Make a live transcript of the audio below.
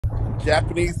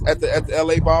Japanese at the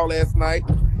LA ball last night.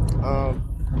 Um,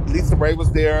 Lisa Ray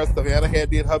was there. Savannah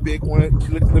had did her big one.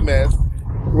 She looked at the mess.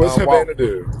 What's Walked. Havana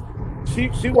do? She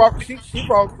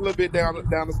walked a little bit down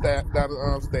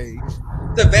the stage.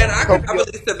 Savannah, I could not Tokyo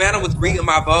believe Savannah was reading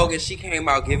my Vogue and she came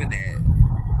out giving that.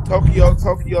 Tokyo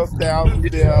Styles was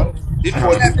Did you, there. did you see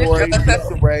Courtney that bitch Roy, LSS?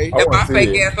 Lisa Ray. I And want my to see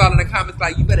fake it. ass all in the comments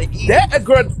like, you better eat it. That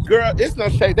girl, it's no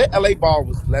shade. That LA ball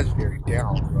was legendary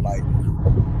down, girl. Like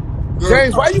Girl,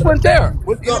 James, why you went there?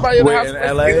 Was go. anybody in the Wait, house in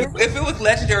supposed to be LA? there? If it was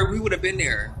legendary, we would have been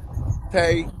there.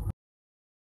 Tay,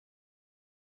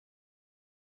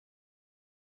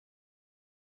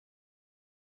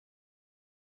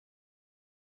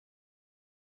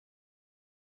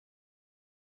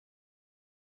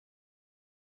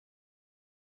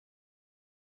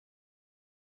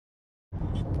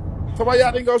 so why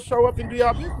y'all didn't go show up and do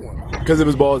y'all big one? Because it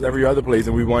was balls every other place,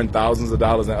 and we won thousands of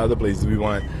dollars in other places. We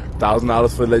won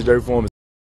 $1,000 for legendary performance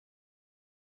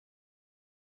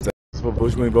for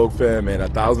Bush Queen Vogue Femme and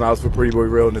 $1,000 for Pretty Boy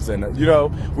Realness, and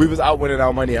we was out winning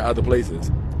our money at other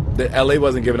places. The LA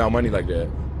wasn't giving out money like that.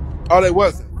 Oh, they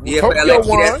wasn't. Well, Yeah, for LA Tokyo to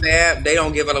be that won. fab, they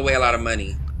don't give away a lot of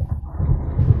money.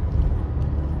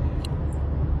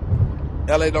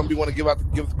 LA don't be want to give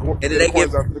And then the they give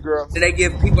coins out to the girls.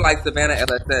 people like Savannah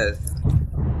LSS.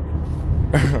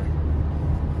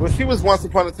 Well, she was once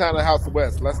upon a time in the House of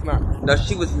West. Let's not. No,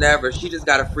 she was never. She just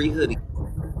got a free hoodie.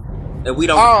 And we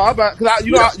don't Oh,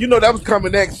 we don't you know that was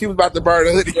coming next. She was about to burn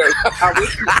a hoodie. I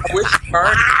wish she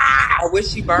burned it. I wish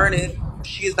she burned it.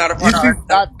 She is not a You part of see, our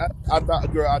show. I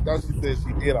thought, girl, I thought she said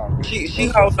she did already. She No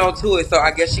holds such on thing. to it, so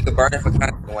I guess she could burn it for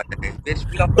content one day. Bitch,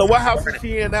 we don't So want what to house burn is it.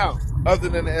 she in now, other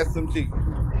than the SMG?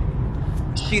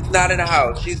 She's not in the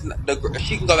house.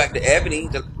 She can go back to Ebony.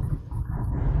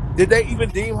 Did they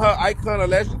even deem her icon or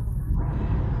legend?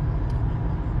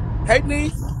 Hey,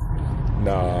 niece.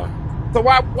 Nah, So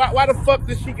why the fuck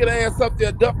did she get her ass up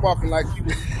there duck walking like she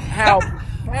was Hal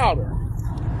Powder?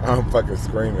 I'm fucking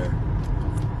screaming.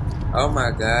 Oh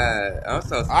my god, I'm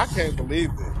so. I can't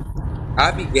believe it.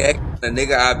 I be gagging the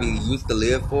nigga I be used to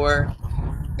live for,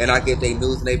 and I get they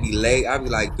news and they be late. I be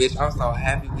like, bitch, I'm so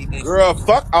happy we didn't. Girl,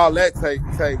 fuck all that. Say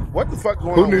what the fuck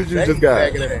going Who on with news you just Zay's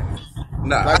got? faggot ass?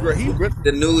 No, I Like, girl,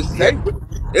 the news here. Zay,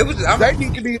 It was. Zay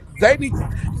need to be, Zay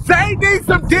needs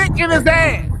some dick in his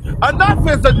ass. Enough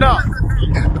is enough.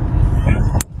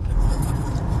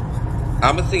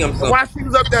 I'm gonna see him And some. while she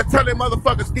was up there telling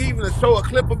motherfucker Steven to show a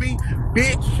clip of me,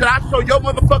 bitch, should I show your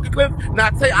motherfucking clip? Now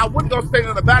I tell you, I wasn't gonna say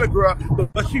nothing about it, girl,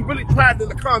 but she really tried in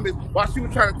the comments while she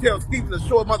was trying to tell Steven to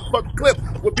show a motherfucking clip.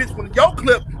 Well, bitch, when your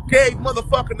clip gave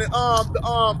motherfucking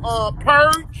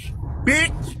purge,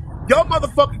 bitch, your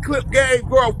motherfucking clip gave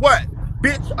girl what?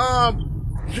 Bitch,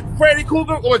 Freddy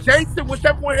Krueger or Jason,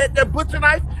 whichever one had that butcher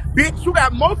knife, bitch, you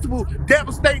got multiple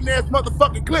devastating ass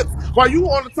motherfucking clips. While you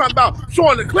on the time about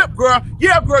showing the clip, girl,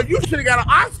 yeah, girl, you should have got an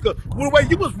Oscar with the way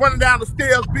you was running down the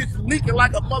stairs, bitch, leaking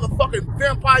like a motherfucking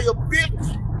vampire,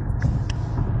 bitch.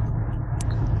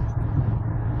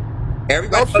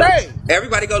 No shade.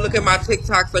 Everybody go look at my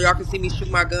TikTok so y'all can see me shoot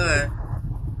my gun.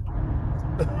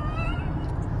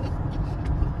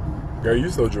 Girl, you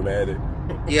so dramatic.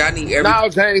 Yeah, I need every. Now,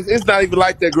 James, it's not even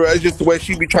like that, girl. It's just the way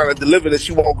she be trying to deliver that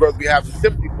she want girls to be having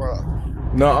sympathy for her.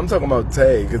 No, I'm talking about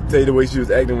Tay. Cause Tay, the way she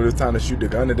was acting when it was time to shoot the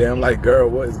gun today, I'm like, girl,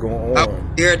 what is going I'm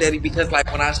on? scared, Daddy, because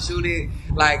like when I shoot it,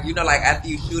 like like after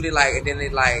you shoot it, like and then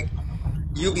it like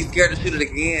you be scared to shoot it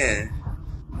again.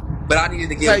 But I needed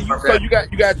to Say get you, more so rep.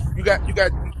 you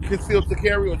got concealed to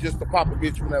carry or just to pop a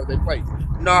bitch whenever they play you.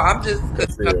 No, I'm just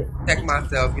That's to it. protect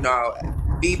myself.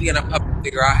 Me being a public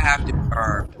figure, I have to be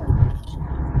armed.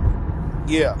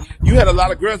 Yeah, you had a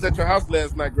lot of girls at your house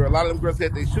last night, girl. A lot of them girls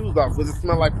had their shoes off. Was it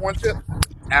smell like corn chips?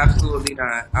 Absolutely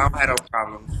not. I don't have no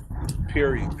problems.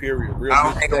 Period. Period. Real I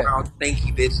don't bitch hang that. around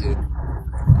stinky bitches.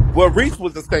 Well, Reese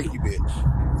was a stinky bitch.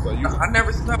 So you No, know. I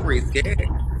never smell Reese. Scared.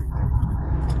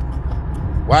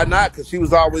 Why not? Because she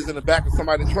was always in the back of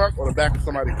somebody's truck or the back of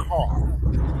somebody's car.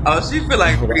 Oh, she feel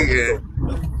like Why you Regan. so?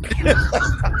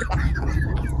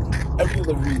 I feel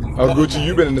the Reese. Oh, Gucci,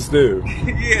 you been in the stew.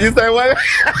 Yeah. You say what?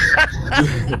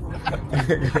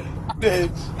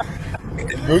 Bitch.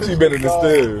 Gucci been in the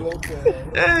stew.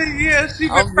 Yeah, she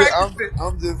been practicing.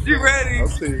 I'm just She saying. ready.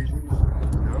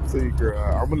 I'm seeing, girl.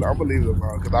 I'm gonna leave it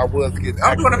alone because I was getting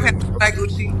I'm doing a aggravated. panty like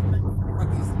Gucci.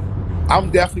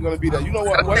 I'm definitely gonna be there. You know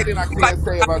what? One Okay, thing I you like can't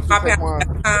say I about make you, my panty Taquan.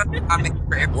 that time. I make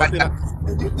sure One everybody thing,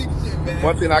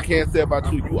 one thing I can't say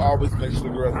about you, you always make sure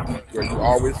the girls eat, girl. You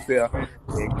always fair.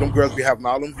 And them girls be having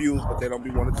all them views, but they don't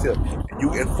be want to tip. And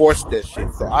you enforce that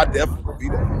shit. So I definitely will be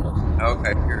there.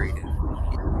 Okay, period.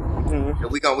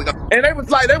 And we gonna. And they was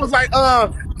like,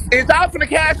 is y'all finna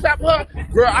cash out her?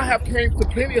 Girl, I have came to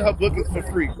plenty of her bookings for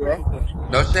free, girl.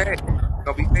 No shade.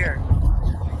 Gonna be fair.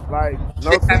 Like,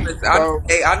 no Shit tea. happens. So,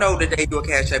 I know the day you a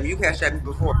cash at me. You cash at me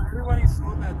before.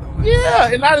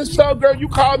 yeah, and I just so, girl, you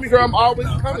call me, girl, I'm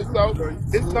always coming, so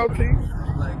it's no tea.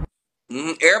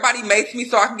 Everybody makes me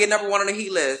so I can get number 1 on the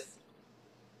heat list.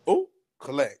 Oh,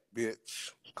 collect,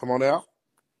 bitch. Come on out.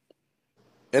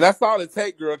 And that's all it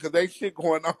take, girl, because ain't shit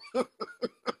going on.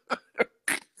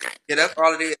 Yeah, that's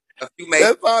all it is. A few makes.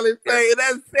 That's all it Yeah. say. And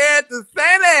that's sad to say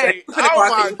that. You finna go Oh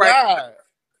out to my eat right now. God.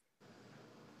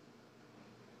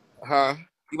 Huh?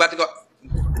 You about to go?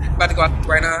 You about to go out to eat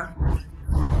right now?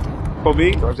 For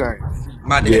me or James?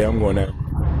 My dad. Yeah, I'm going there.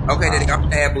 Okay, Daddy, I'm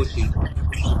gonna add Bushi.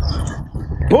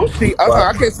 Bullshit.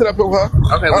 I can't sit up with her.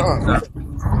 Okay, we.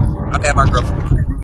 I'll add my girl.